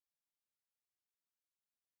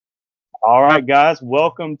All right, guys,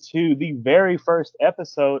 welcome to the very first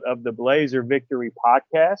episode of the Blazer Victory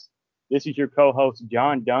podcast. This is your co host,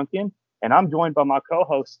 John Duncan, and I'm joined by my co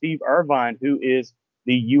host, Steve Irvine, who is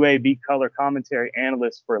the UAB color commentary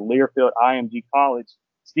analyst for Learfield IMG College.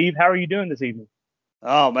 Steve, how are you doing this evening?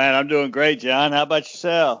 Oh man, I'm doing great, John. How about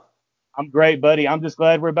yourself? I'm great, buddy. I'm just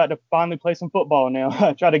glad we're about to finally play some football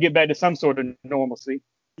now. Try to get back to some sort of normalcy.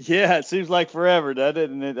 Yeah, it seems like forever,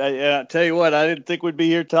 doesn't it? I tell you what, I didn't think we'd be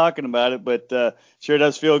here talking about it, but sure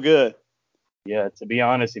does feel good. Yeah, to be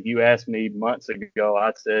honest, if you asked me months ago,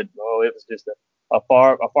 I said, "Oh, it was just a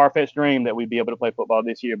far-fetched dream that we'd be able to play football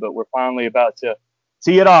this year." But we're finally about to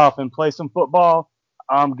tee it off and play some football,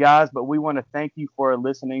 guys. But we want to thank you for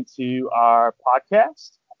listening to our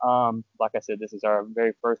podcast. Like I said, this is our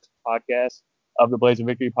very first podcast of the Blazer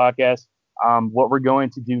Victory podcast. What we're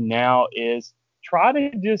going to do now is try to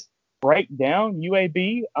just break down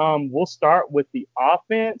UAB. We'll start with the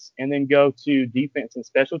offense and then go to defense and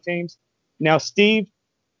special teams. Now, Steve,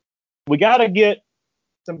 we got to get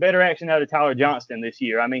some better action out of Tyler Johnston this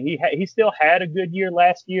year. I mean, he still had a good year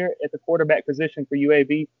last year at the quarterback position for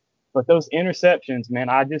UAB, but those interceptions, man,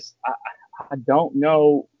 I don't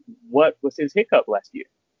know what was his hiccup last year.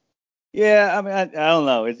 Yeah, I mean, I don't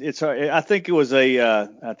know. It's hard. I think it was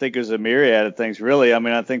a myriad of things, really. I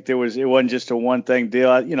mean, I think it wasn't just a one thing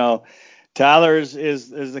deal. Tyler is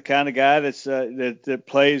the kind of guy that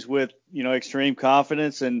plays with extreme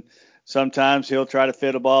confidence, and sometimes he'll try to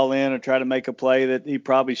fit a ball in or try to make a play that he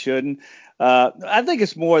probably shouldn't. I think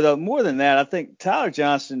it's more than that. I think Tyler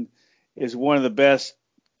Johnston is one of the best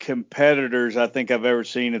competitors I think I've ever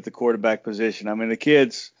seen at the quarterback position. I mean, the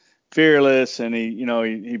kid's fearless, and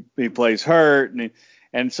he plays hurt,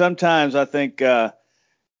 and sometimes I think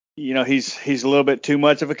he's a little bit too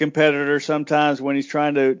much of a competitor sometimes when he's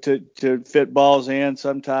trying to fit balls in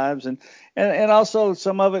sometimes, and also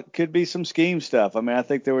some of it could be some scheme stuff. I mean, I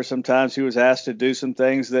think there were some times he was asked to do some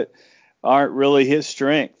things that aren't really his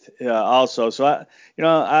strength also. So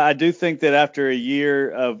I do think that after a year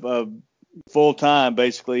of full time,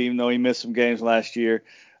 basically, even though he missed some games last year,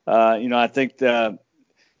 I think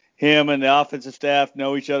him and the offensive staff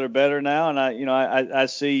know each other better now, and I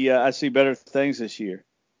see better things this year.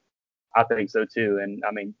 I think so too. And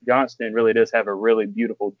I mean, Johnston really does have a really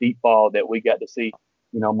beautiful deep ball that we got to see,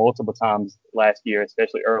 multiple times last year,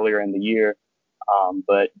 especially earlier in the year.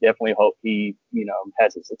 But definitely hope he,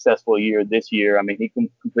 has a successful year this year. I mean, he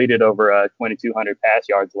completed over 2,200 pass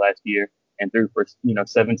yards last year and threw for,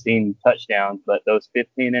 17 touchdowns, but those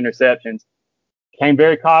 15 interceptions came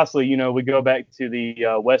very costly. We go back to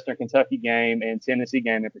the Western Kentucky game and Tennessee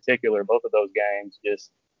game in particular. Both of those games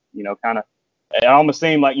just, kind of, it almost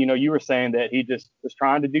seemed like, you were saying that he just was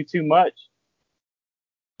trying to do too much.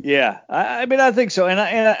 Yeah, I mean, I think so, and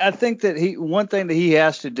I think that one thing that he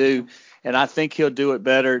has to do, and I think he'll do it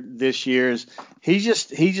better this year, is he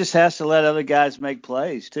just has to let other guys make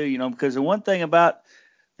plays too, because the one thing about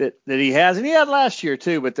that he has, and he had last year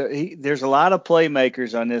too, but there's a lot of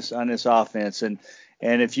playmakers on this offense, and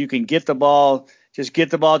if you can get the ball, just get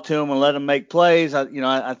the ball to them and let them make plays, I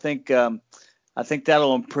think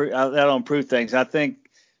that'll improve things. I think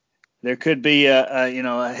there could be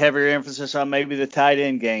a heavier emphasis on maybe the tight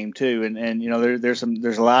end game too, and there's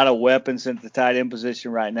a lot of weapons at the tight end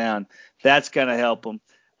position right now, and that's going to help them.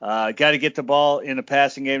 Got to get the ball in the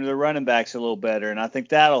passing game to the running backs a little better, and I think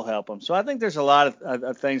that'll help them. So I think there's a lot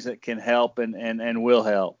of things that can help and will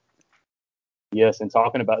help. Yes, and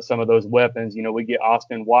talking about some of those weapons, we get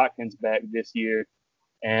Austin Watkins back this year,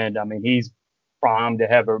 and I mean he's primed to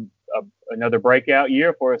have another breakout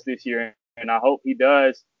year for us this year, and I hope he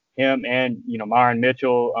does. Him and Myron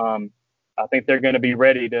Mitchell, I think they're going to be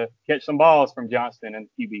ready to catch some balls from Johnston and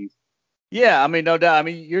the QBs. Yeah, I mean, no doubt. I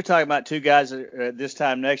mean, you're talking about two guys that this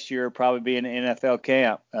time next year will probably be in an NFL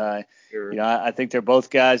camp. Sure. I think they're both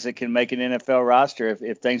guys that can make an NFL roster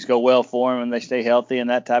if things go well for them and they stay healthy and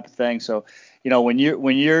that type of thing. So, when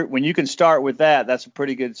you can start with that, that's a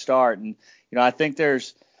pretty good start. And I think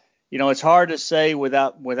it's hard to say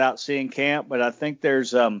without seeing camp, but I think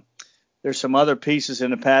there's some other pieces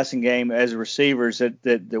in the passing game as receivers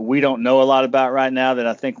that we don't know a lot about right now that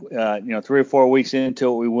I think 3 or 4 weeks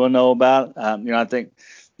into it we will know about. I think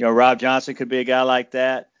Rob Johnson could be a guy like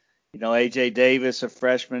that. AJ Davis, a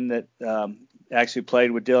freshman that actually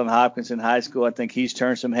played with Dylan Hopkins in high school. I think he's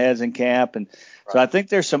turned some heads in camp, and so I think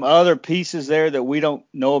there's some other pieces there that we don't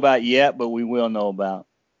know about yet, but we will know about.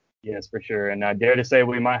 Yes, for sure. And I dare to say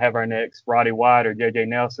we might have our next Roddy White or JJ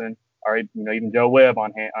Nelson or even Joe Webb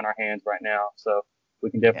on our hands right now. So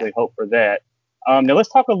we can Yeah. definitely hope for that. Now let's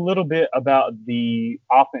talk a little bit about the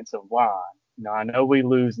offensive line. I know we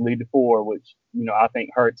lose Lee DeFore, which, I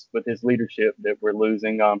think hurts with his leadership that we're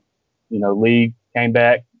losing. Lee came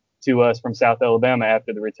back to us from South Alabama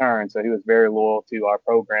after the return, so he was very loyal to our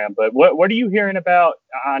program. But what are you hearing about?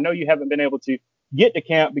 I know you haven't been able to get to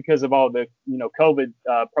camp because of all the, COVID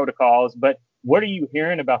protocols, but what are you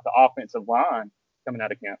hearing about the offensive line coming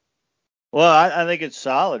out of camp? Well, I think it's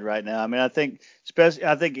solid right now. I mean, I think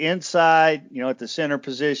especially inside, at the center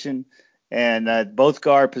position and both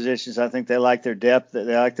guard positions, I think they like their depth,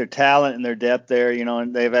 they like their talent and their depth there,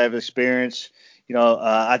 and they've had experience.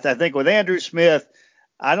 I think with Andrew Smith,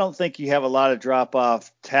 I don't think you have a lot of drop off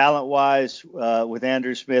talent wise with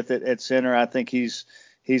Andrew Smith at center. I think he's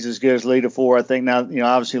as good as Lee DeFore. I think now,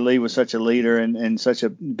 obviously Lee was such a leader and such a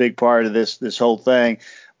big part of this whole thing.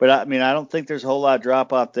 But I mean, I don't think there's a whole lot of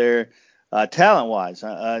drop off there. Talent wise,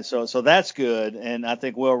 so that's good, and I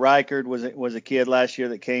think Will Reichard was a kid last year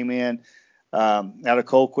that came in out of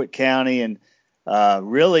Colquitt County and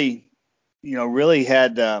really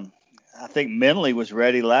had I think mentally was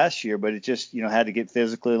ready last year, but it just had to get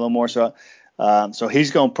physically a little more. So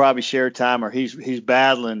he's going to probably share time, or he's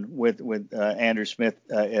battling with Andrew Smith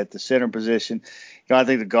at the center position. I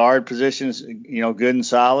think the guard position is good and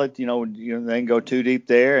solid. They can go too deep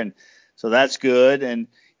there, and so that's good. And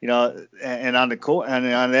and on the court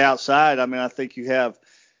and on the outside, I mean, I think you have,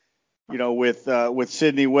 with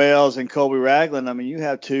Sidney Wells and Colby Ragland, I mean, you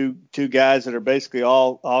have two guys that are basically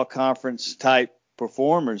all conference type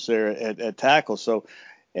performers there at tackle. So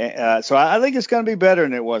I think it's going to be better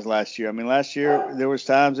than it was last year. I mean, last year there was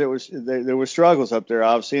times there were struggles up there,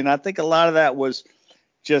 obviously, and I think a lot of that was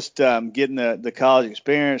just getting the college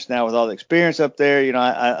experience. Now with all the experience up there,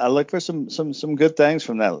 I look for some good things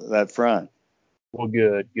from that front. Well,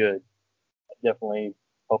 good. Definitely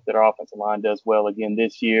hope that our offensive line does well again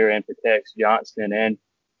this year and protects Johnston. And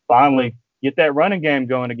finally, get that running game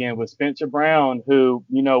going again with Spencer Brown, who,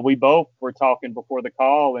 we both were talking before the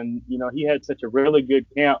call. And, he had such a really good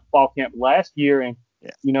fall camp last year. And,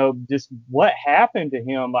 just what happened to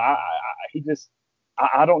him? I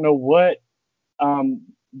don't know what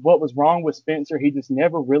was wrong with Spencer. He just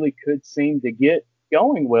never really could seem to get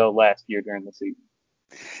going well last year during the season.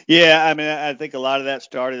 Yeah, I mean, I think a lot of that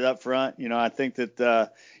started up front. I think that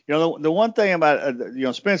the one thing about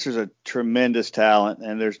Spencer's a tremendous talent,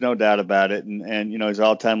 and there's no doubt about it. And he's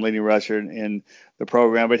all-time leading rusher in the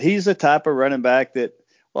program. But he's the type of running back that,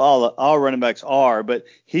 well, all running backs are, but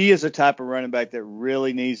he is a type of running back that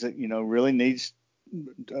really needs to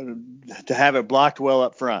have it blocked well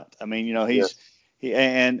up front. I mean, he's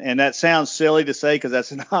and that sounds silly to say because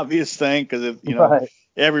that's an obvious thing because of Right.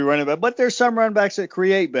 Every running back, but there's some running backs that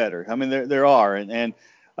create better. I mean, there are, and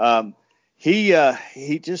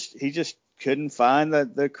he just couldn't find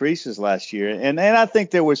the creases last year, and I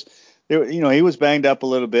think he was banged up a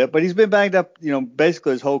little bit, but he's been banged up,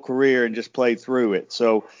 basically his whole career and just played through it.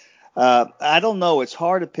 So I don't know. It's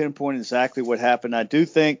hard to pinpoint exactly what happened. I do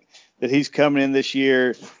think that he's coming in this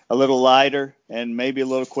year a little lighter and maybe a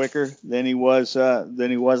little quicker than he was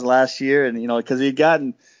last year, and because he'd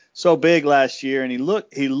gotten so big last year, and he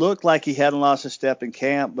looked like he hadn't lost a step in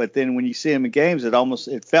camp, but then when you see him in games,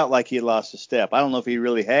 it felt like he had lost a step. I don't know if he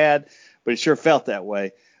really had, but it sure felt that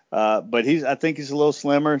way. But I think he's a little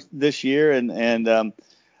slimmer this year, and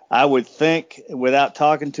I would think, without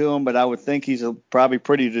talking to him, but I would think he's probably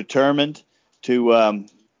pretty determined to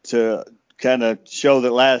kind of show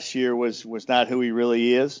that last year was not who he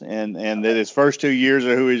really is, and that his first 2 years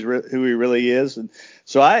are who he really is. And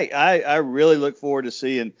so I really look forward to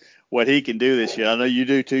seeing what he can do this year. I know you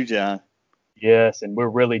do too, John. Yes, and we're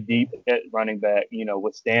really deep at running back,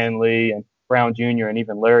 with Stanley and Brown Jr. and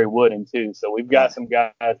even Larry Wooden too. So we've got some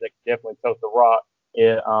guys that can definitely tote the rock.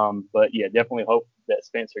 But yeah, definitely hope that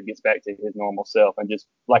Spencer gets back to his normal self and just,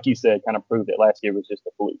 like you said, kind of prove that last year was just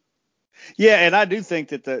a fluke. Yeah, and I do think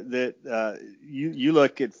that you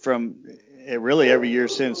look at from really every year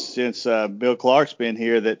since Bill Clark's been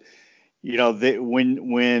here that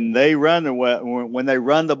when they run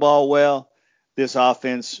the ball well, this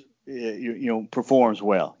offense performs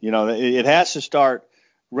well. It has to start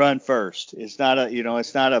run first. It's not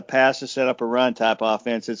a pass to set up a run type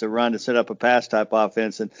offense. It's a run to set up a pass type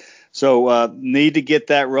offense, and so need to get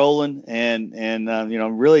that rolling and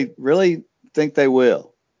really think they will.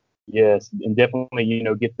 Yes, and definitely,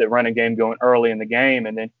 get the running game going early in the game.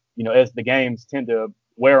 And then, as the games tend to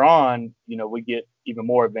wear on, we get even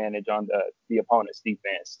more advantage on the opponent's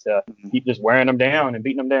defense to keep just wearing them down and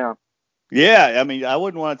beating them down. Yeah, I mean, I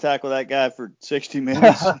wouldn't want to tackle that guy for 60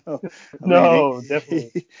 minutes.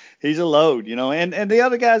 Definitely. He's a load, and the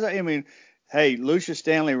other guys, I mean, hey, Lucius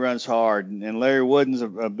Stanley runs hard, and Larry Wooden's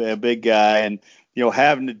a big guy, and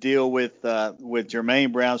having to deal with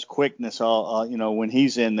Jermaine Brown's quickness when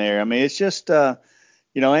he's in there. I mean, it's just and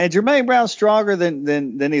Jermaine Brown's stronger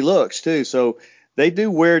than he looks too. So they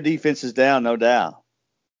do wear defenses down, no doubt.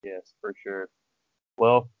 Yes, for sure.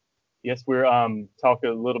 Well, yes, we're talking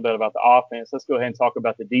a little bit about the offense. Let's go ahead and talk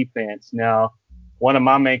about the defense. Now, one of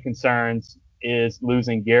my main concerns is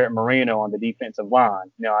losing Garrett Marino on the defensive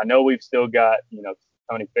line. Now, I know we've still got,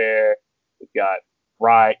 Tony Fair, we've got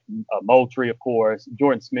Wright, Moultrie, of course,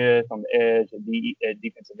 Jordan Smith on the edge at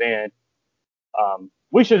defensive end.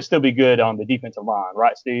 We should still be good on the defensive line,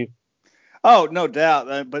 right, Steve? Oh, no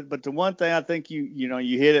doubt. But the one thing I think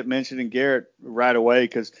you hit it mentioning Garrett right away,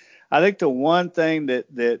 because I think the one thing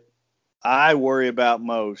that I worry about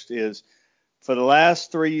most is for the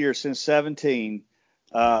last 3 years since 17,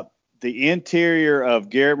 the interior of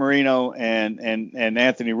Garrett Marino and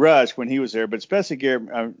Anthony Rush when he was there, but especially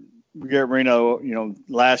Garrett Marino,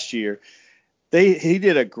 last year, he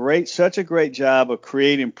did such a great job of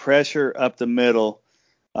creating pressure up the middle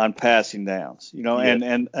on passing downs, Yeah.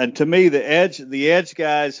 and to me the edge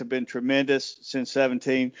guys have been tremendous since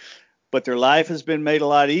 17, but their life has been made a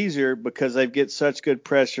lot easier because they get such good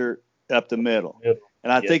pressure up the middle. Yep.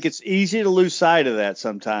 And I think it's easy to lose sight of that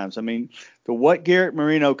sometimes. I mean, what Garrett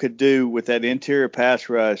Marino could do with that interior pass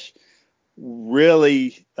rush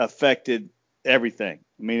really affected everything.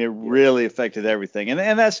 I mean, it really affected everything.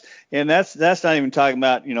 And that's not even talking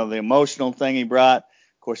about, the emotional thing he brought.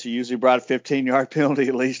 Of course, he usually brought a 15-yard penalty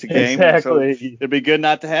at least a game. Exactly. So it'd be good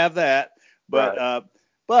not to have that. But right.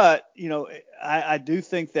 But I do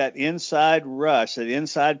think that inside rush, that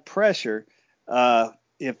inside pressure,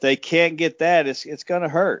 if they can't get that, it's going to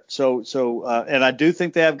hurt. So and I do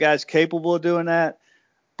think they have guys capable of doing that,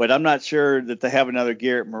 but I'm not sure that they have another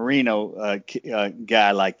Garrett Marino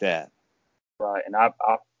guy like that. Right, and I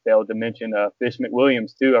failed to mention Fish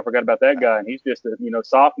McWilliams too. I forgot about that guy, and he's just a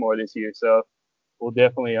sophomore this year. So we'll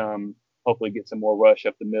definitely hopefully get some more rush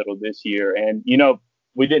up the middle this year. And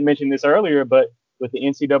we didn't mention this earlier, but with the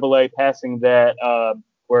NCAA passing that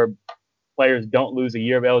where players don't lose a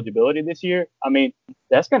year of eligibility this year, I mean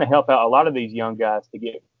that's going to help out a lot of these young guys to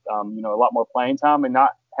get a lot more playing time and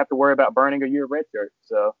not have to worry about burning a year of redshirt.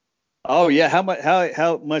 So. Oh yeah,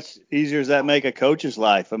 how much easier does that make a coach's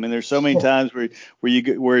life? I mean, there's so many times where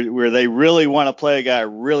they really want to play a guy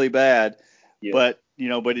really bad, Yeah. but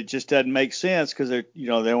it just doesn't make sense because they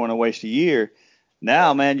don't want to waste a year.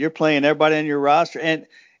 Now, man, you're playing everybody on your roster, and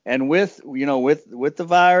with the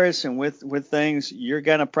virus and with things, you're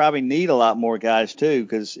gonna probably need a lot more guys too,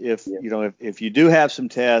 because if you do have some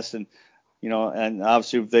tests and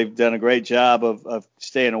obviously they've done a great job of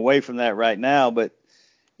staying away from that right now, but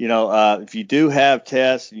if you do have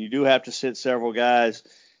tests and you do have to sit several guys,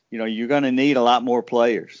 you're going to need a lot more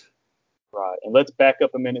players. Right. And let's back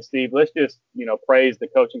up a minute, Steve. Let's just, praise the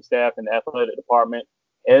coaching staff and the athletic department.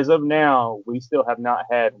 As of now, we still have not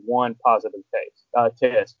had one positive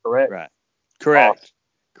test, correct? Right. Correct. Awesome.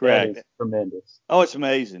 Correct. That is tremendous. Oh, it's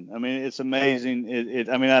amazing. I mean, it's amazing.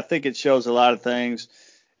 I think it shows a lot of things.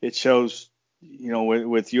 It shows,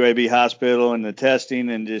 with UAB Hospital and the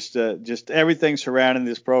testing and just everything surrounding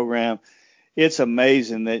this program. It's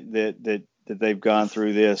amazing that they've gone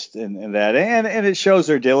through this and that, and it shows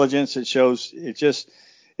their diligence. It shows it's just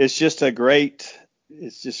a great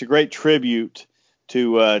tribute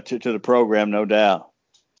to the program, no doubt.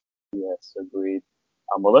 Yes, agreed.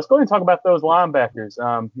 Well, let's go ahead and talk about those linebackers.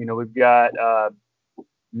 We've got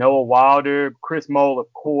Noah Wilder, Chris Mole, of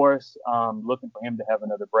course, looking for him to have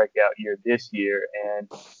another breakout year this year. And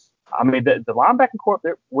I mean, the linebacking corps,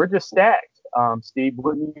 we're just stacked. Steve,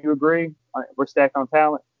 wouldn't you agree? We're stacked on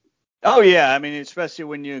talent. Oh yeah, I mean, especially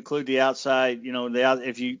when you include the outside,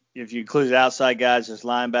 if you include the outside guys as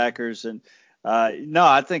linebackers, and no,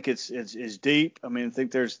 I think it's deep. I mean, I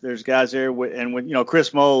think there's guys there, and when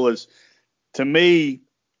Chris Mole is, to me,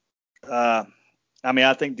 I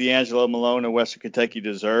think D'Angelo Malone of Western Kentucky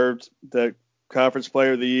deserved the Conference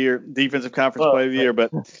Player of the Year, Defensive Conference Player of the Year,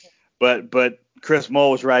 but Chris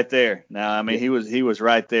Mole was right there. Now, I mean, he was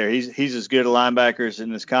right there. He's as good a linebackers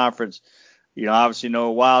in this conference. Obviously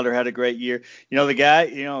Noah Wilder had a great year. The guy,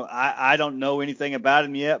 I don't know anything about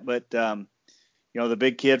him yet, but the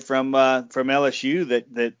big kid from LSU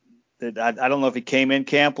that I don't know if he came in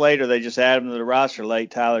camp late or they just added him to the roster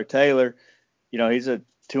late. Tyler Taylor, he's a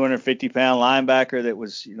 250-pound linebacker that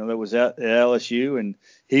was at LSU, and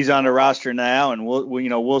he's on the roster now, and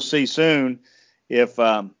we'll see soon if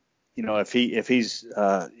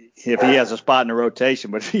he has a spot in the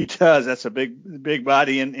rotation. But if he does, that's a big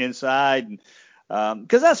body inside, and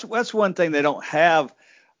because that's one thing they don't have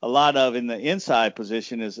a lot of in the inside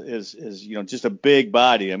position is just a big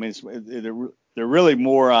body. I mean, they're really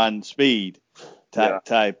more on speed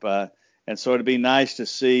type. Yeah. And so it'd be nice to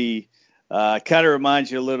see. Kind of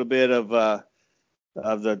reminds you a little bit of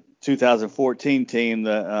the 2014 team.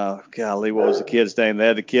 Golly, what was the kid's name? They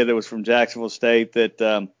had the kid that was from Jacksonville State that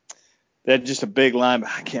they had just a big line.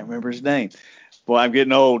 I can't remember his name. Boy, I'm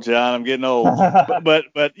getting old, John. I'm getting old. but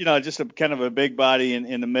just a kind of a big body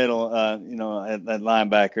in the middle, at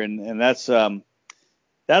linebacker, and that's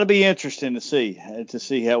that'll be interesting to see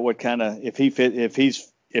how what kind of if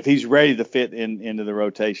he's ready to fit into the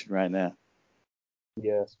rotation right now.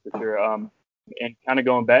 Yes, for sure. And kind of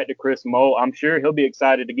going back to Chris Moll, I'm sure he'll be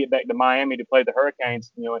excited to get back to Miami to play the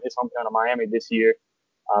Hurricanes, in his hometown of Miami this year.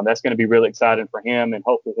 That's going to be really exciting for him, and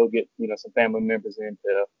hopefully he'll get, some family members in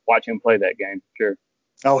to watch him play that game, for sure.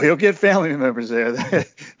 Oh, he'll get family members there.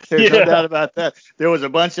 There's no doubt about that. There was a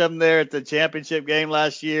bunch of them there at the championship game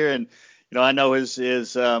last year, and I know his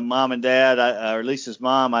mom and dad, or at least his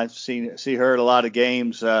mom. I've see her at a lot of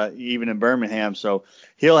games, even in Birmingham. So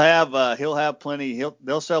he'll have plenty.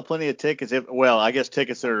 They'll sell plenty of tickets. I guess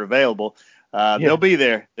tickets that are available. They'll be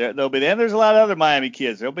there. They'll be there. And there's a lot of other Miami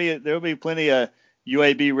kids. There'll be plenty of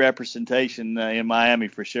UAB representation in Miami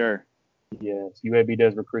for sure. Yes, UAB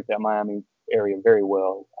does recruit that Miami area very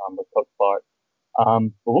well, with Coach Clark.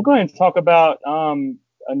 But we'll go ahead and talk about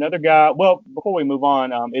another guy. Well, before we move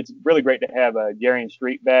on, it's really great to have Darian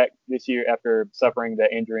Street back this year after suffering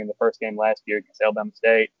that injury in the first game last year against Alabama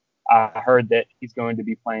State. I heard that he's going to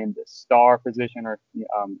be playing the star position or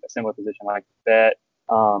a similar position like that.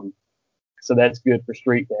 So that's good for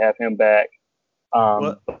Street to have him back.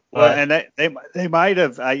 And they might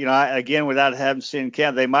have, again, without having seen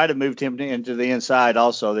camp, they might have moved him into the inside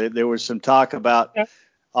also. There was some talk about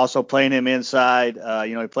also playing him inside.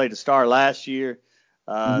 He played the star last year.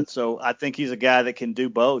 So I think he's a guy that can do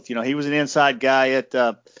both. He was an inside guy at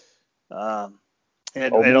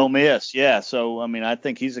Ole Miss. Yeah. So, I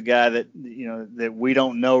think he's a guy that, that we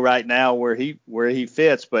don't know right now where he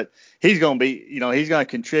fits, but he's going to be, he's going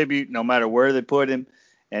to contribute no matter where they put him.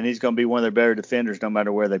 And he's going to be one of their better defenders no matter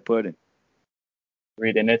where they put him.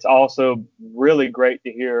 And it's also really great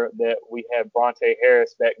to hear that we have Bronte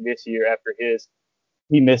Harris back this year after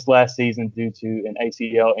he missed last season due to an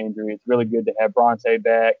ACL injury. It's really good to have Bronte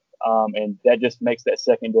back, and that just makes that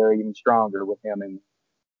secondary even stronger with him.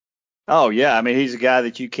 Oh, yeah. He's a guy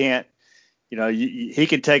that you can't, he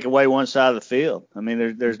can take away one side of the field.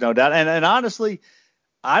 There's no doubt. And honestly,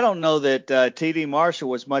 I don't know that T.D. Marshall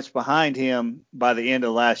was much behind him by the end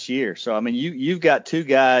of last year. So, you've got two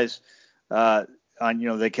guys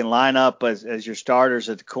they can line up as your starters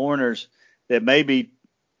at the corners that may be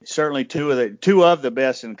certainly two of the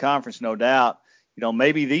best in the conference, no doubt.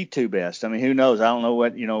 Maybe the two best. Who knows? I don't know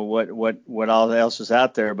what all else is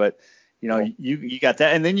out there, but you got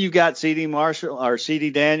that, and then you got C.D. Marshall or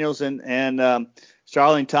C.D. Daniels and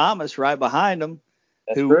Starling Thomas right behind them.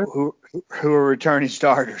 Who are returning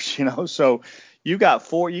starters, So you got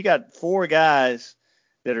four guys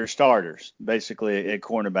that are starters basically at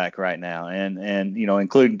cornerback right now, and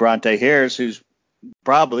including Bronte Harris, who's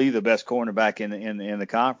probably the best cornerback in the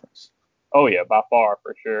conference. Oh yeah, by far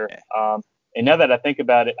for sure. Yeah. And now that I think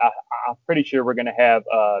about it, I'm pretty sure we're going to have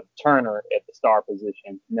Turner at the star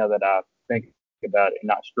position. Now that I think about it,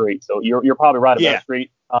 not Street. So you're probably right about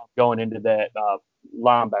Street going into that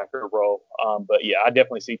linebacker role. But yeah, I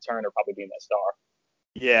definitely see Turner probably being that star.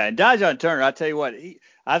 Yeah, and Dajon Turner, I tell you what,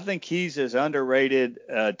 I think he's as underrated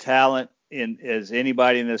talent as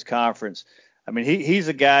anybody in this conference. He's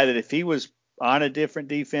a guy that if he was on a different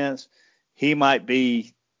defense, he might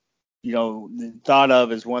be, thought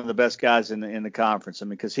of as one of the best guys in the conference.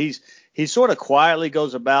 Because he sort of quietly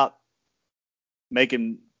goes about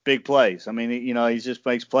making big plays. He just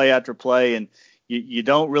makes play after play, and you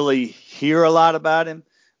don't really hear a lot about him.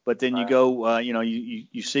 But then you go,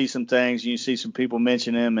 you see some things, you see some people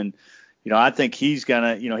mention him, and I think he's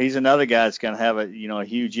gonna, he's another guy that's gonna have a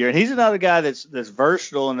huge year, and he's another guy that's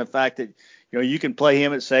versatile in the fact that you can play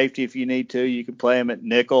him at safety if you need to, you can play him at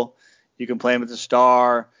nickel, you can play him at the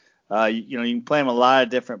star, you can play him a lot of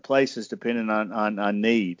different places depending on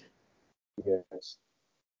need. Yes,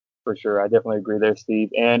 for sure, I definitely agree there, Steve,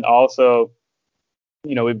 and also.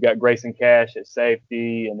 We've got Grayson Cash at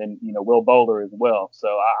safety and then, Will Bowler as well. So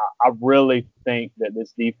I really think that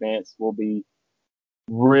this defense will be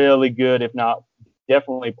really good, if not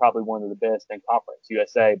definitely probably one of the best in Conference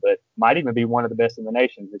USA, but might even be one of the best in the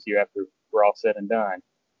nation this year after we're all said and done.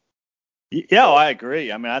 Yeah, I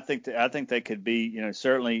agree. I think they could be,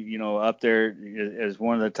 certainly, up there as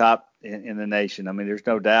one of the top in the nation. There's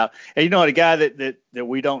no doubt. And a guy that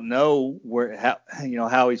we don't know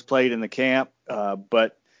how he's played in the camp,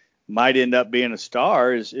 but might end up being a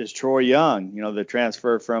star is Troy Young, the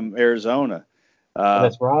transfer from Arizona.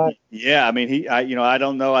 That's right. Yeah, I mean, I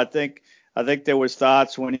don't know. I think there was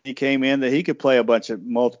thoughts when he came in that he could play a bunch of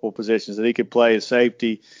multiple positions, that he could play a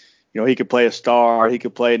safety, he could play a star, he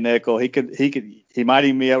could play a nickel, he might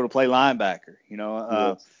even be able to play linebacker,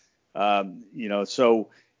 Yes. So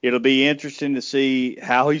it'll be interesting to see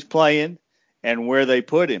how he's playing and where they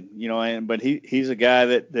put him, but he's a guy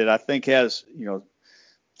that I think has,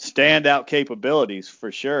 standout capabilities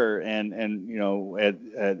for sure, and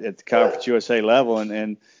at the Conference USA level,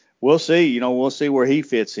 and we'll see, we'll see where he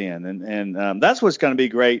fits in, and that's what's going to be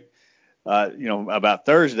great, about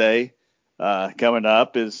Thursday coming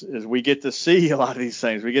up is we get to see a lot of these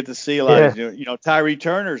things. We get to see a lot of, Tyree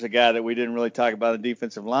Turner's a guy that we didn't really talk about on the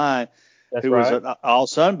defensive line, That's who right. was an all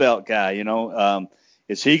Sun Belt guy,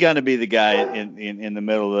 is he going to be the guy in the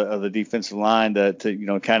middle of the defensive line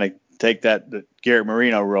to kind of take the Garrett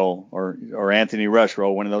Marino role or Anthony Rush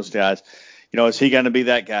role, one of those guys, is he going to be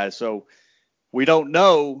that guy? So we don't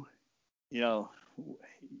know, I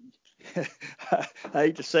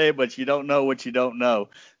hate to say it, but you don't know what you don't know.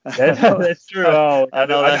 That's true. Oh, I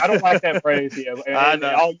know I don't like that phrase. Yeah, I and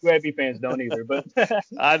know. all UAB fans don't either. But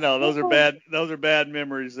I know those are bad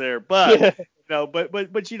memories there. But yeah,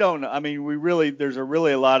 but you don't know. I mean, there's a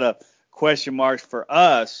lot of question marks for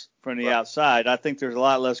us from the right. outside. I think there's a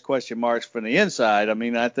lot less question marks from the inside. I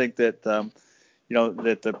mean, I think that that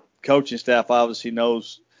the coaching staff obviously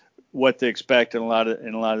knows what to expect in a lot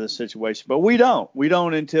of the situations, but we don't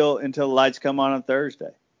until the lights come on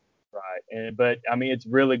Thursday. Right. But I mean, it's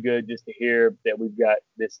really good just to hear that we've got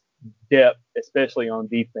this depth, especially on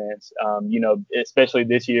defense. Especially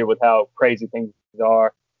this year with how crazy things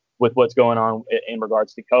are with what's going on in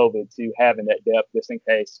regards to COVID, to having that depth just in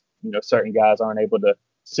case, certain guys aren't able to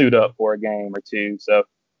suit up for a game or two. So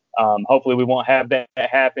hopefully we won't have that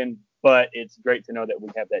happen, but it's great to know that we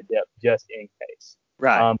have that depth just in case.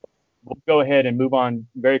 Right. We'll go ahead and move on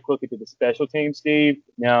very quickly to the special team, Steve.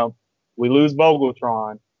 Now, we lose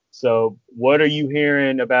Vogeltron. So what are you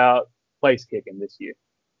hearing about place kicking this year?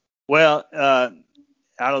 Well, I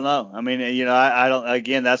don't know. I mean, I don't.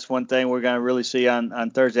 Again, that's one thing we're going to really see on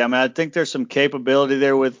Thursday. I mean, I think there's some capability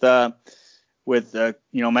there with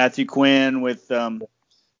Matthew Quinn, with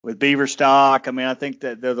Beaver Stock. I mean, I think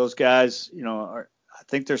that those guys, I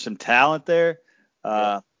think there's some talent there.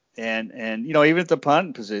 And even at the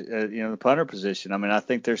the punter position. I mean, I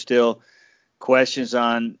think there's still questions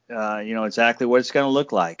on exactly what it's going to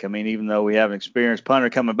look like. I mean, even though we have an experienced punter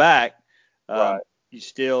coming back, Right. you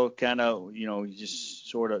still kind of you just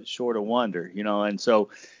sort of wonder, and so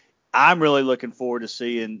I'm really looking forward to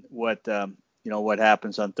seeing what what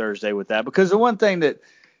happens on Thursday with that, because the one thing that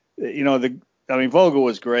Vogel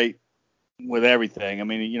was great with everything. I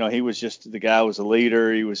mean, he was just the guy was a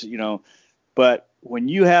leader. He was but when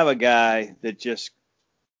you have a guy that just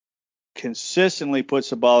consistently puts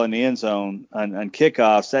the ball in the end zone on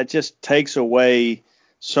kickoffs, that just takes away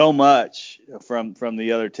so much from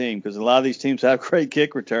the other team, because a lot of these teams have great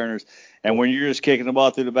kick returners, and when you're just kicking the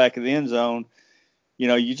ball through the back of the end zone,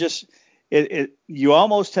 you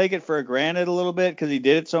almost take it for granted a little bit because he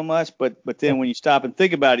did it so much, but then when you stop and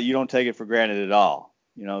think about it, you don't take it for granted at all.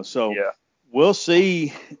 So yeah, we'll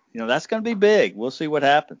see. That's going to be big. We'll see what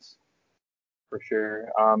happens. for sure.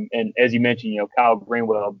 And as you mentioned, Kyle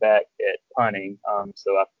Greenwell back at punting,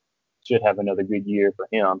 so I should have another good year for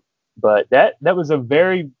him. But that was a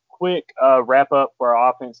very quick wrap up for our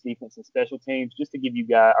offense, defense, and special teams, just to give you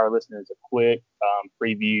guys, our listeners, a quick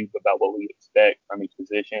preview about what we expect from each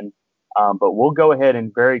position. But we'll go ahead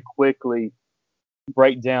and very quickly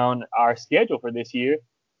break down our schedule for this year.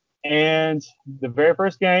 And the very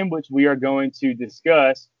first game, which we are going to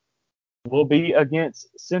discuss, will be against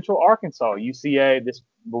Central Arkansas, UCA. This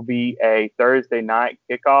will be a Thursday night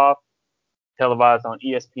kickoff, televised on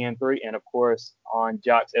ESPN3 and, of course, on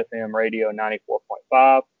Jocks FM Radio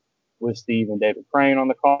 94.5 with Steve and David Crane on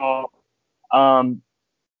the call.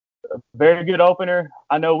 Very good opener.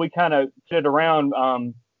 I know we kind of shit around,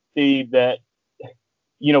 Steve, that,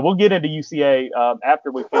 we'll get into UCA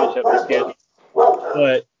after we finish up the schedule.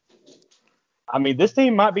 But, I mean, this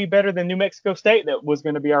team might be better than New Mexico State that was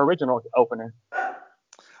going to be our original opener.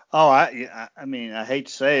 Oh, I mean, I hate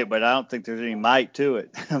to say it, but I don't think there's any might to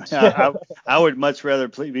it. I would much rather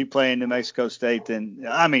be playing New Mexico State than.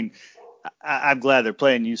 I mean, I'm glad they're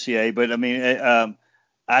playing UCA, but I mean,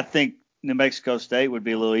 I think New Mexico State would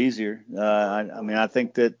be a little easier. I mean, I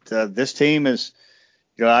think that this team is.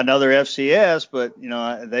 I know they're FCS, but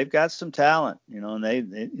they've got some talent. And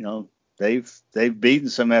they've beaten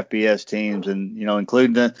some FBS teams, and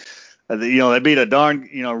including They beat a darn,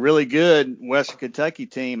 really good Western Kentucky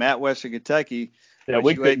team at Western Kentucky. That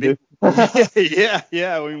we couldn't do.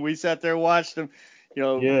 Yeah. We sat there and watched them,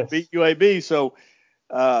 Yes. beat UAB. So,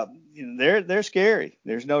 they're scary.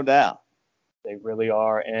 There's no doubt. They really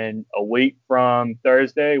are. And a week from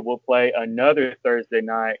Thursday, we'll play another Thursday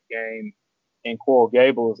night game in Coral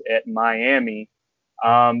Gables at Miami.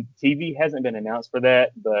 TV hasn't been announced for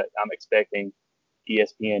that, but I'm expecting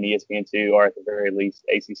ESPN, ESPN2, or at the very least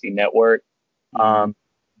ACC Network. Mm-hmm.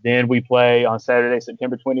 Then we play on Saturday,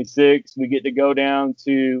 September 26th. We get to go down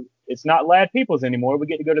to, it's not Lad Peoples anymore. We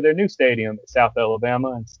get to go to their new stadium at South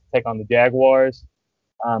Alabama and take on the Jaguars.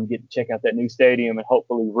 Get to check out that new stadium and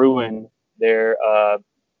hopefully ruin their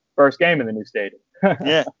first game in the new stadium.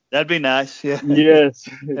 Yeah, that'd be nice. Yeah, Yes,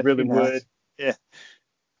 it that'd really be would. nice. Yeah.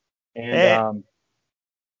 And And,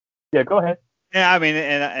 yeah, go ahead. yeah, I mean,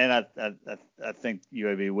 I think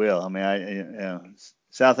UAB will. I mean,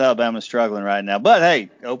 South Alabama's struggling right now, but hey,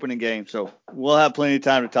 opening game, so we'll have plenty of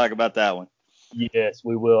time to talk about that one. Yes,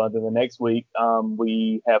 we will. Under the next week,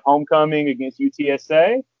 we have homecoming against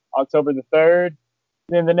UTSA, October the 3rd.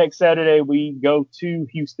 Then the next Saturday, we go to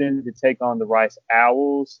Houston to take on the Rice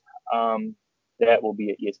Owls. That will be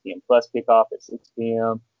at ESPN Plus kickoff at 6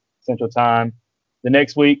 p.m. Central Time. The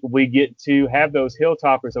next week, we get to have those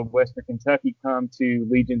Hilltoppers of Western Kentucky come to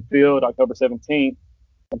Legion Field October 17th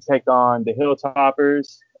and take on the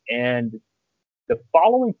Hilltoppers. And the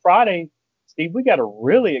following Friday, Steve, we got a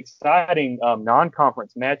really exciting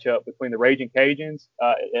non-conference matchup between the Raging Cajuns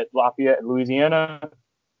at Lafayette, Louisiana.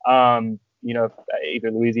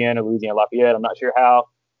 Either Louisiana Lafayette. I'm not sure how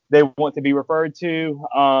they want to be referred to.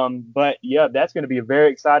 But yeah, that's going to be a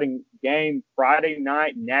very exciting game. Friday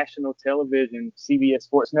night, national television, CBS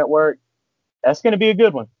Sports Network. That's going to be a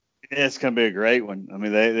good one. Yeah, it's going to be a great one. I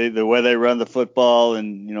mean, they the way they run the football,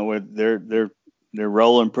 and they're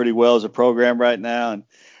rolling pretty well as a program right now. And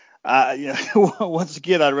once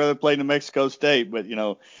again, I'd rather play New Mexico State, but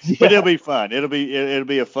but it'll be fun. It'll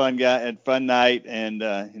be a fun night, and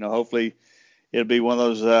hopefully it'll be one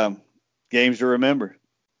of those games to remember.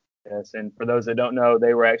 Yes, and for those that don't know,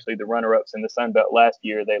 they were actually the runner-ups in the Sun Belt last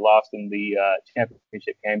year. They lost in the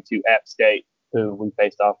championship game to App State, who we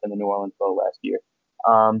faced off in the New Orleans Bowl last year.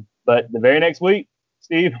 But the very next week,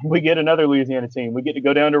 Steve, we get another Louisiana team. We get to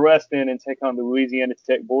go down to Ruston and take on the Louisiana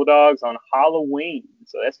Tech Bulldogs on Halloween.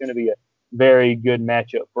 So that's going to be a very good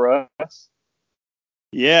matchup for us.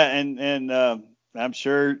 Yeah, and I'm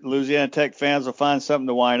sure Louisiana Tech fans will find something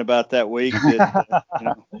to whine about that week.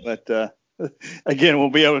 But again, we'll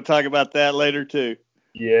be able to talk about that later too.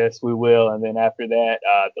 Yes, we will. And then after that,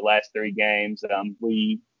 the last three games,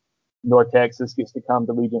 North Texas gets to come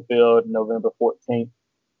to Legion Field November 14th.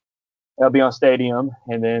 That'll be on Stadium.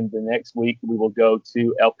 And then the next week, we will go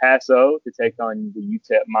to El Paso to take on the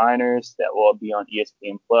UTEP Miners. That will be on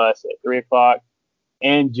ESPN Plus at 3 o'clock.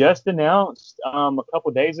 And just announced a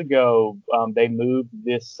couple days ago, they moved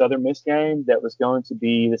this Southern Miss game that was going to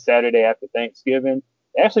be the Saturday after Thanksgiving.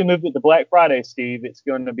 They actually moved it to Black Friday, Steve. It's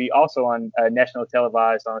going to be also on national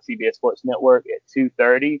televised on CBS Sports Network at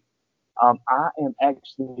 2:30. I am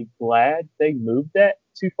actually glad they moved that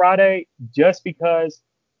to Friday just because,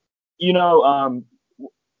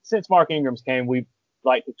 since Mark Ingram's came, we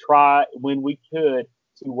like to try when we could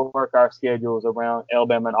to work our schedules around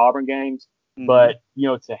Alabama and Auburn games. Mm-hmm. But,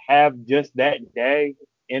 to have just that day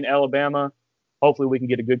in Alabama, hopefully we can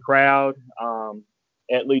get a good crowd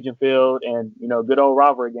at Legion Field and, good old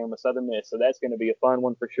rivalry game with Southern Miss. So that's going to be a fun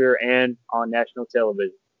one for sure and on national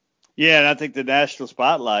television. Yeah, and I think the national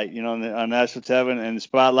spotlight, on national television and the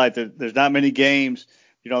spotlight, there's not many games.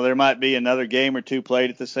 There might be another game or two played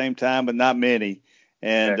at the same time, but not many.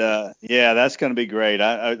 And, yeah, that's going to be great.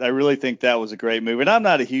 I really think that was a great move. And I'm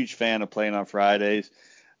not a huge fan of playing on Fridays.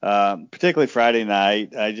 Particularly Friday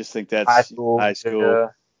night. I just think that's high school.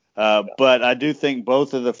 Yeah. But I do think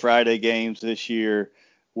both of the Friday games this year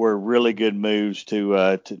were really good moves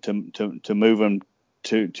to move them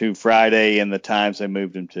to Friday and the times they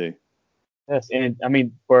moved them to. Yes, and I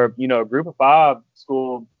mean for a group of five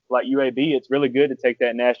school like UAB, it's really good to take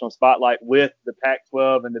that national spotlight with the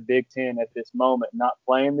Pac-12 and the Big Ten at this moment not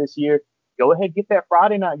playing this year. Go ahead, get that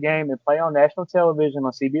Friday night game and play on national television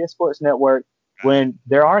on CBS Sports Network when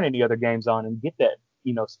there aren't any other games on, and get that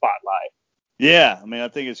spotlight. Yeah, I mean I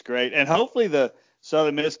think it's great, and hopefully the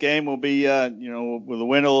Southern Miss game will be with the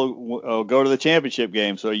winner will go to the championship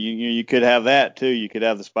game, so you could have that too. You could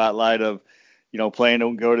have the spotlight of playing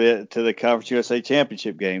to go to the Conference USA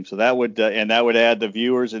championship game, so that would add the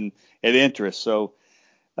viewers and interest. So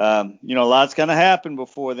lots going to happen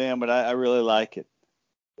before then, but I really like it.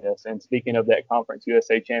 Yes, and speaking of that Conference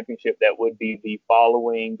USA Championship, that would be the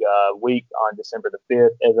following week on December the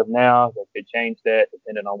 5th. As of now, they could change that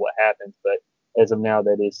depending on what happens, but as of now,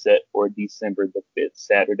 that is set for December the 5th,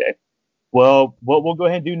 Saturday. Well, what we'll go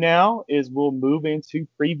ahead and do now is we'll move into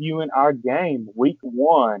previewing our game. Week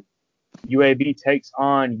 1, UAB takes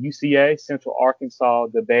on UCA, Central Arkansas,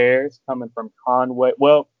 the Bears, coming from Conway.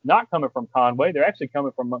 Well, not coming from Conway. They're actually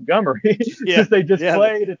coming from Montgomery Yeah, since they just yeah,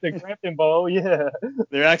 played at the Crampton Bowl. Yeah.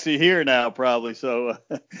 they're actually here now, probably. So,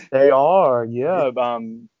 They are, yeah, yeah.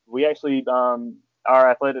 We actually, our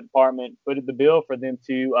athletic department footed the bill for them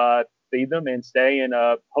to feed them and stay in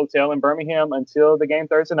a hotel in Birmingham until the game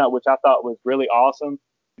Thursday night, which I thought was really awesome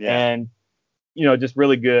yeah, and just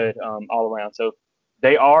really good all around. So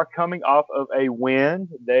they are coming off of a win.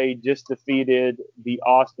 They just defeated the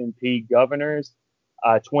Austin Peay Governors,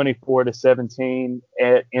 24-17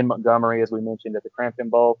 in Montgomery, as we mentioned at the Crampton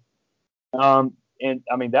Bowl. And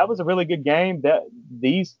I mean that was a really good game. That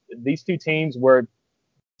these two teams were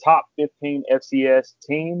top 15 FCS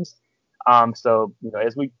teams. So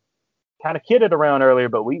as we kind of kidded around earlier,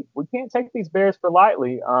 but we can't take these Bears for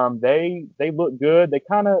lightly. They look good. They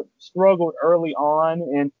kind of struggled early on,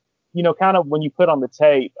 and kind of when you put on the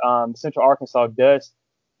tape, Central Arkansas does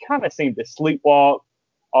kind of seem to sleepwalk,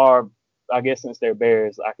 or I guess since they're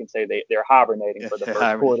Bears, I can say they're hibernating yeah, for the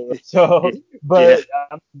first quarter. So, but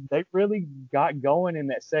yeah. they really got going in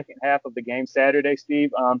that second half of the game Saturday,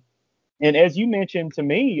 Steve. And as you mentioned to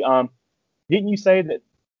me, didn't you say that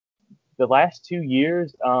the last 2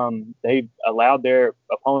 years, they've allowed their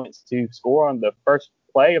opponents to score on the first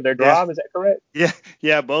play of their Yeah, drive? Is that correct? yeah,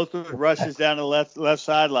 yeah. Both with rushes down the left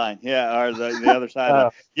sideline. Yeah, or the other sideline.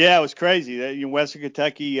 Uh, Yeah, it was crazy. Western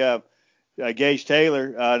Kentucky, Gage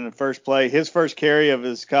Taylor in the first play, his first carry of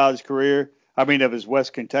his college career. I mean, of his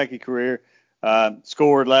West Kentucky career,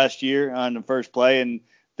 scored last year on the first play, and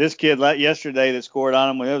this kid yesterday that scored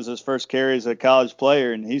on him, it was his first carry as a college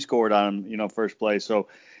player, and he scored on him, first play. So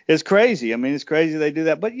it's crazy. I mean, it's crazy they do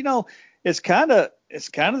that, but it's kind of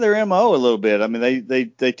their MO a little bit. I mean,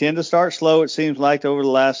 they tend to start slow. It seems like over the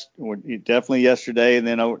last, definitely yesterday and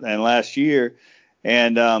then and last year,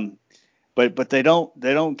 and but they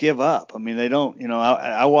don't give up. I mean, they don't.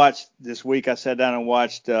 I watched this week. I sat down and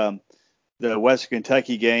watched the Western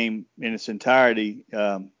Kentucky game in its entirety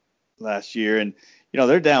last year, and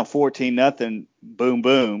they're down 14-0, boom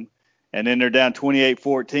boom, and then they're down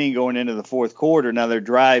 28-14 going into the fourth quarter. Now they're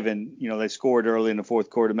driving. They scored early in the fourth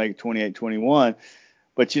quarter to make it 28-21.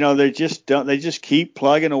 But they just keep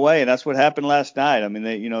plugging away, and that's what happened last night. I mean,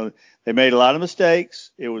 they made a lot of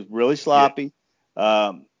mistakes. It was really yeah, sloppy,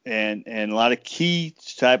 and a lot of key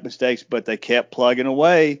type mistakes, but they kept plugging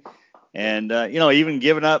away, and even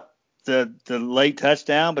giving up the late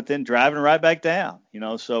touchdown, but then driving right back down.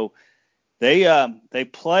 So they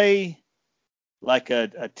play like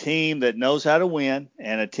a team that knows how to win,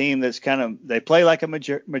 and a team that's they play like a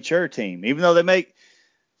mature team, even though they make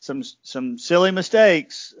some silly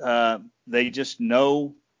mistakes. They just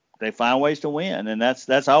know they find ways to win, and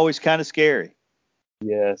that's always kind of scary.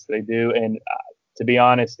 yes, they do. And to be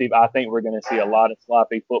honest, Steve, I think we're going to see a lot of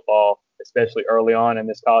sloppy football, especially early on in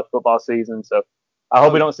this college football season. So I hope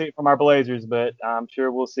Oh we yeah, don't see it from our Blazers, but I'm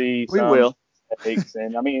sure we'll see we some will. mistakes.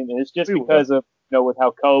 And I mean, it's just We will. because of with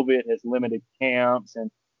how COVID has limited camps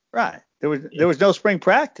and Right. There was no spring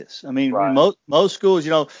practice. I mean, right, most schools,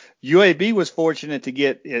 UAB was fortunate to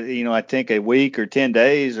get, I think a week or 10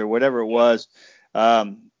 days or whatever it yeah, was.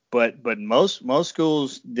 But most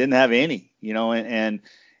schools didn't have any, and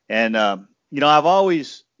I've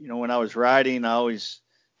always, when I was writing, I always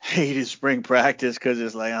hated spring practice because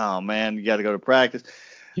it's like, oh man, you got to go to practice.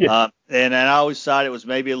 yeah, And I always thought it was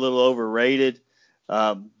maybe a little overrated.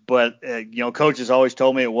 But coaches always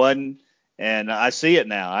told me it wasn't, and I see it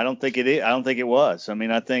now. I don't think it is. I don't think it was. I mean,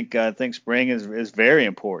 I think spring is very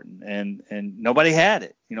important, and nobody had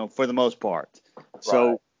it, for the most part. right.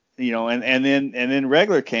 So, and then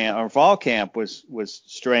regular camp or fall camp was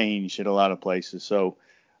strange at a lot of places. So,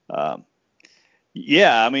 um,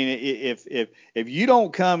 yeah, I mean, if you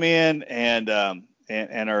don't come in and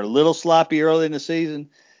are a little sloppy early in the season,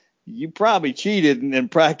 you probably cheated in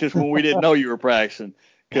practice when we didn't know you were practicing,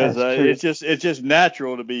 because That's true. it's just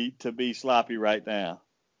natural to be sloppy right now.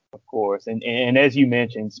 Of course, and as you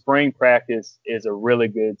mentioned, spring practice is a really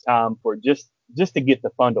good time for just to get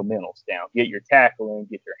the fundamentals down, get your tackling,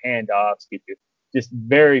 get your handoffs, get your just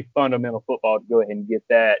very fundamental football to go ahead and get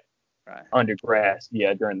that Right. under grasp,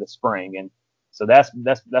 yeah, during the spring, and so that's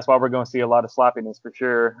why we're going to see a lot of sloppiness for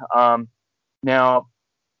sure. Now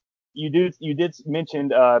you did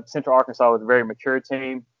mention Central Arkansas was a very mature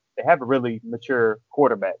team. they have a really mature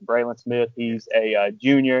quarterback, Braylon Smith. He's a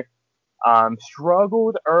junior.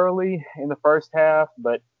 Struggled early in the first half,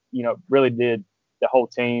 but really did. The whole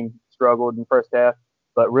team struggled in the first half,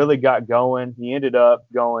 but really got going. He ended up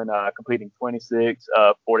completing 26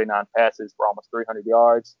 of 49 passes for almost 300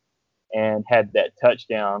 yards and had that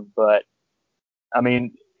touchdown. But I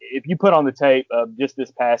mean, if you put on the tape of just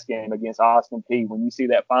this past game against Austin Peay, when you see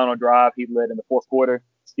that final drive he led in the fourth quarter,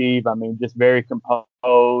 Steve, I mean, just very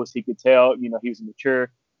composed. He could tell, he was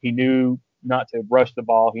mature. He knew not to rush the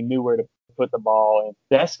ball. He knew where to put the ball. And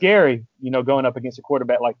that's scary, going up against a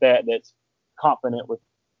quarterback like that that's confident with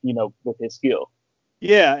his skill.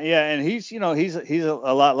 Yeah, yeah, and he's a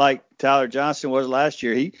lot like Tyler Johnston was last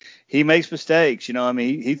year. He makes mistakes. I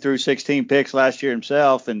mean, he threw 16 picks last year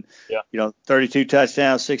himself, and Yeah. 32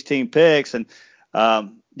 touchdowns, 16 picks, and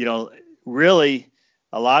really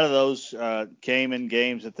a lot of those came in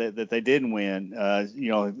games that they didn't win.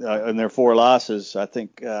 In their 4 losses, I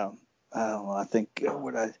think. I think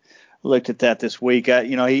what I looked at that this week.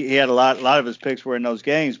 He had a lot of his picks were in those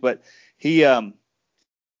games, but he's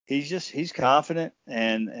confident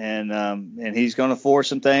and he's going to force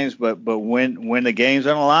some things, but when the game's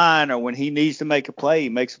on the line or when he needs to make a play, he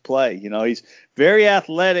makes a play. He's very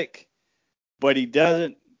athletic, but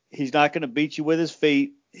he's not going to beat you with his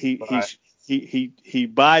feet. He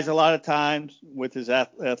buys a lot of times with his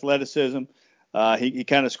athleticism. He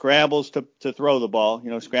kind of scrambles to throw the ball,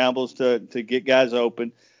 scrambles to get guys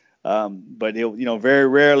open. But he'll, very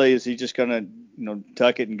rarely is he just going to,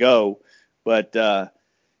 tuck it and go. But,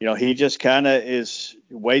 he just kind of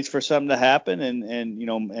waits for something to happen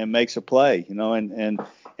and makes a play, and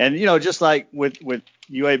just like with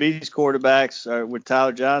UAB's quarterbacks, with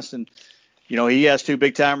Tyler Johnston, he has 2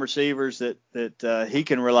 big time receivers that he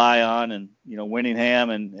can rely on, and, Winningham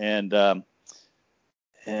and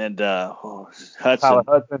Hudson. Tyler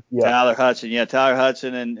Hudson. Yeah. Tyler Hudson. Yeah. Tyler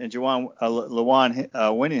Hudson and Lawan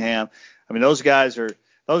Winningham. I mean, those guys are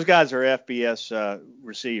FBS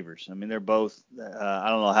receivers. I mean, they're both. I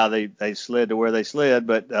don't know how they slid to where they slid,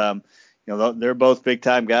 but they're both big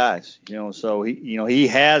time guys. So he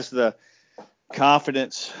has the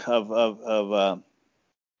confidence of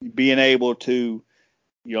being able to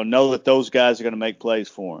know that those guys are going to make plays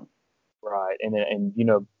for him. Right, and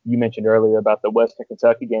you mentioned earlier about the Western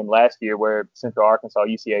Kentucky game last year where Central Arkansas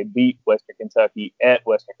UCA beat Western Kentucky at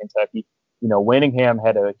Western Kentucky. Winningham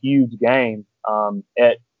had a huge game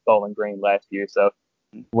at Bowling Green last year. So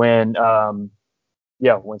when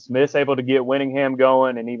Smith's able to get Winningham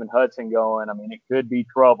going and even Hudson going, I mean, it could be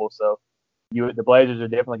trouble. So the Blazers are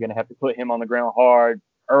definitely going to have to put him on the ground hard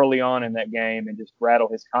early on in that game and just rattle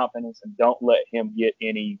his confidence and don't let him get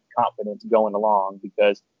any confidence going along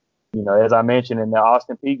because as I mentioned in the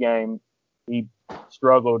Austin Peay game, he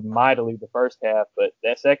struggled mightily the first half, but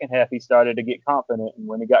that second half he started to get confident, and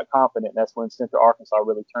when he got confident, that's when Central Arkansas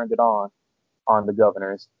really turned it on the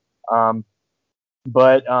Governors.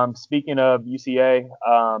 But speaking of UCA,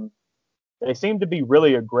 they seemed to be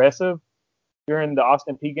really aggressive during the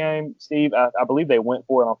Austin Peay game. Steve, I believe they went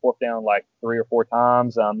for it on 4th down like 3 or 4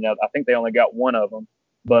 times. Now I think they only got one of them,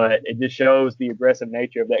 but it just shows the aggressive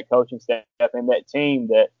nature of that coaching staff and that team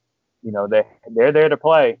that. They're there to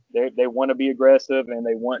play. They want to be aggressive and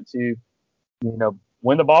they want to,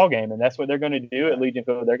 win the ball game, and that's what they're going to do at Legion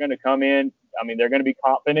Field. They're going to come in. I mean, they're going to be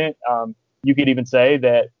confident. You could even say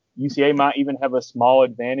that UCA might even have a small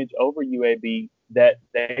advantage over UAB that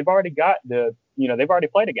they've already got they've already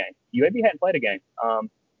played a game. UAB hadn't played a game.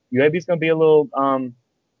 UAB's going to be a little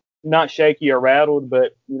not shaky or rattled,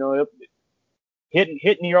 but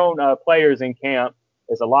hitting your own players in camp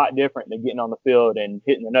is a lot different than getting on the field and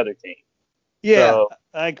hitting another team. Yeah, so,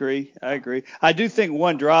 I agree. I do think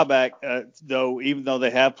one drawback, though, even though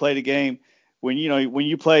they have played a game, when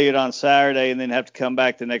you play it on Saturday and then have to come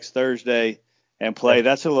back the next Thursday and play,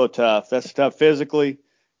 that's a little tough. That's tough physically.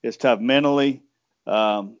 It's tough mentally.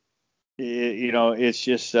 It's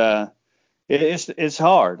just it's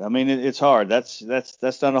hard. I mean, it's hard. That's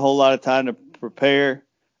not a whole lot of time to prepare.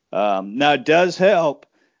 Now it does help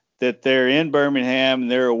that they're in Birmingham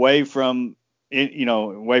and they're away from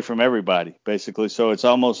everybody basically. So it's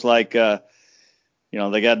almost like, they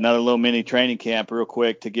got another little mini training camp real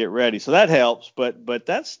quick to get ready. So that helps, but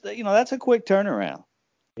that's a quick turnaround.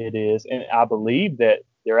 It is. And I believe that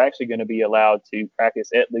they're actually going to be allowed to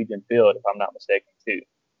practice at Legion Field, if I'm not mistaken too.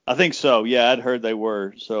 I think so. Yeah. I'd heard they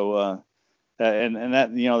were. So, and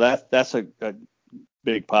that, that's a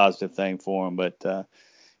big positive thing for them, but,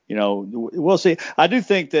 we'll see. I do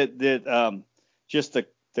think that just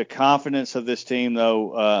the confidence of this team,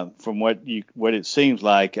 though, from what it seems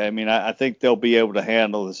like, I mean, I think they'll be able to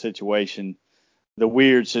handle the situation the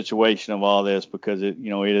weird situation of all this because it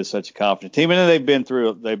is such a confident team, and they've been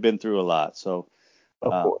through a lot. So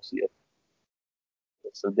of course, yeah.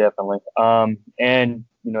 So definitely. And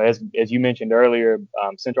as you mentioned earlier,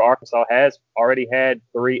 Central Arkansas has already had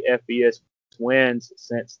 3 FBS wins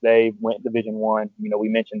since they went Division One. We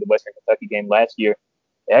mentioned the Western Kentucky game last year.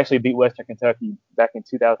 They actually beat Western Kentucky back in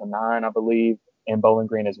 2009, I believe, in Bowling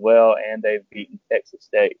Green as well, and they've beaten Texas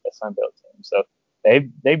State, a Sun Belt team. So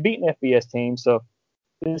they've beaten FBS teams. So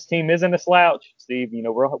this team isn't a slouch, Steve.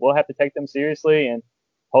 We'll have to take them seriously, and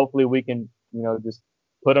hopefully we can just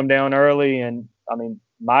put them down early. And I mean,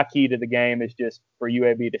 my key to the game is just for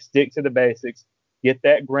UAB to stick to the basics, get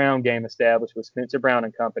that ground game established with Spencer Brown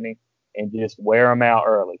and company, and just wear them out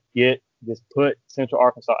early. Just put Central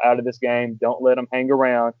Arkansas out of this game. Don't let them hang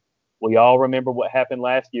around. We all remember what happened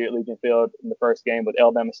last year at Legion Field in the first game with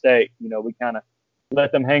Alabama State. We kind of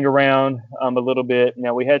let them hang around a little bit.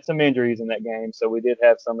 Now, we had some injuries in that game, so we did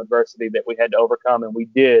have some adversity that we had to overcome, and we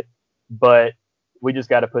did. But we just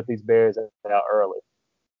got to put these Bears out early.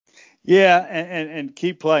 Yeah, and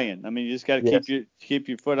keep playing. I mean, you just got to keep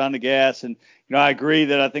your foot on the gas. And I agree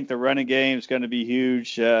that I think the running game is going to be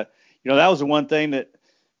huge. That was the one thing that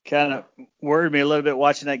kind of worried me a little bit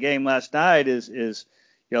watching that game last night is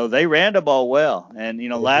they ran the ball well. And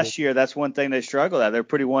last year that's one thing they struggled at. They're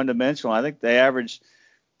pretty one-dimensional. I think they averaged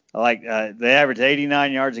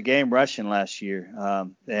 89 yards a game rushing last year,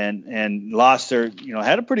 and lost their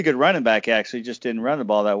had a pretty good running back actually, just didn't run the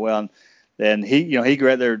ball that well. And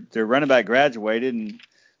their running back graduated, and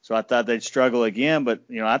so I thought they'd struggle again. But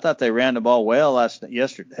I thought they ran the ball well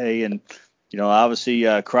yesterday, and obviously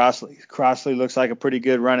Crossley looks like a pretty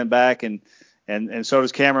good running back, and so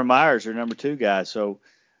does Cameron Myers, their number 2 guy. So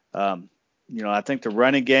I think the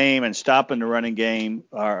running game and stopping the running game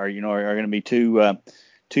are going to be two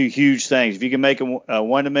huge things. If you can make them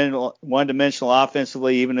one-dimensional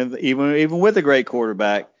offensively, even with a great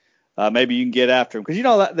quarterback. Maybe you can get after them. Because,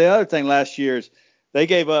 the other thing last year is they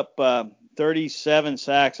gave up 37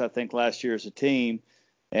 sacks, I think, last year as a team,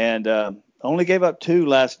 and only gave up 2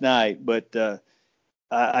 last night. But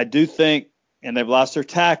I do think, and they've lost their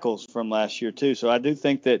tackles from last year, too. So I do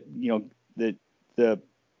think that,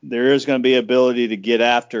 there is going to be ability to get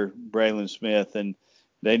after Braylon Smith, and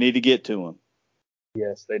they need to get to him.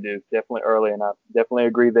 Yes, they do. Definitely early, and I definitely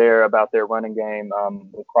agree there about their running game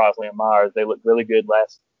with Crossley and Myers. They looked really good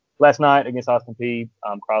last night against Austin Peay.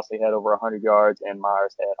 Crossley had over 100 yards, and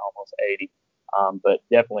Myers had almost 80. But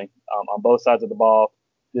definitely on both sides of the ball,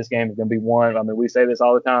 this game is going to be won. I mean, we say this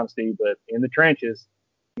all the time, Steve, but in the trenches,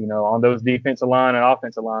 on those defensive line and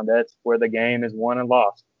offensive line, that's where the game is won and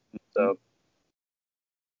lost. So,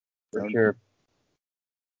 for sure.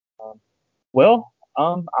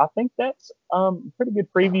 I think that's a pretty good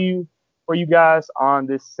preview for you guys on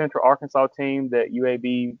this Central Arkansas team that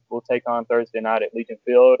UAB will take on Thursday night at Legion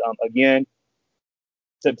Field. Again,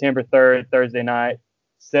 September 3rd, Thursday night,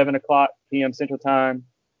 7 o'clock p.m. Central Time.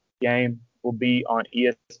 Game will be on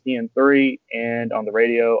ESPN3 and on the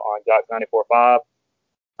radio on Jock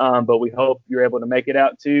 94.5. But we hope you're able to make it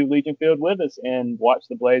out to Legion Field with us and watch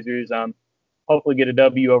the Blazers hopefully get a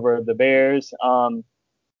W over the Bears.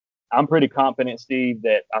 I'm pretty confident, Steve,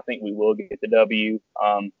 that I think we will get the W.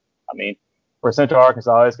 I mean, for Central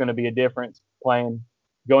Arkansas, it's going to be a difference going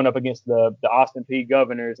up against the Austin Peay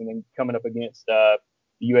Governors and then coming up against the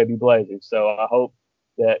UAB Blazers. So I hope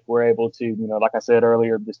that we're able to, like I said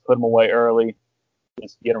earlier, just put them away early,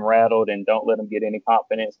 just get them rattled, and don't let them get any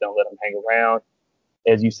confidence. Don't let them hang around.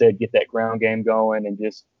 As you said, get that ground game going and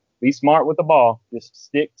just be smart with the ball. Just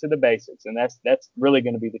stick to the basics, and that's really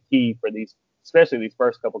going to be the key for these, especially these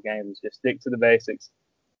first couple games. Is just stick to the basics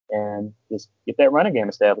and just get that running game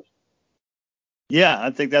established. Yeah,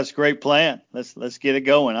 I think that's a great plan. Let's get it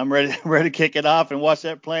going. I'm ready to kick it off and watch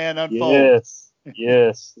that plan unfold.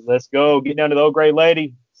 Yes. Let's go. Get down to the Old Gray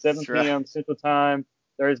Lady, 7 p.m. Right. Central Time,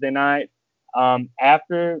 Thursday night.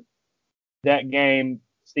 After that game,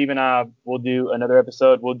 Steve and I will do another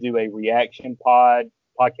episode. We'll do a reaction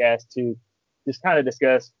podcast to just kind of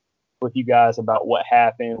discuss with you guys about what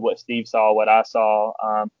happened, what Steve saw, what I saw.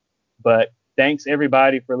 But thanks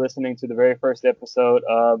everybody for listening to the very first episode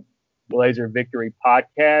of Blazer Victory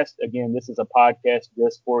Podcast. Again, this is a podcast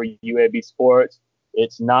just for UAB sports.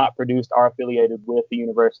 It's not produced or affiliated with the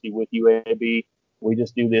university, with UAB. We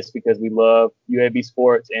just do this because we love UAB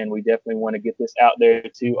sports, and we definitely want to get this out there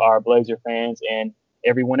to our Blazer fans and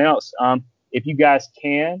everyone else. If you guys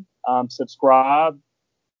can, subscribe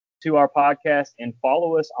to our podcast and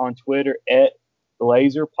follow us on Twitter at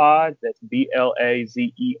BlazerPod. That's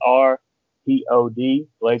BLAZERPOD,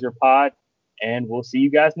 BlazerPod. And we'll see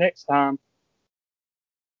you guys next time.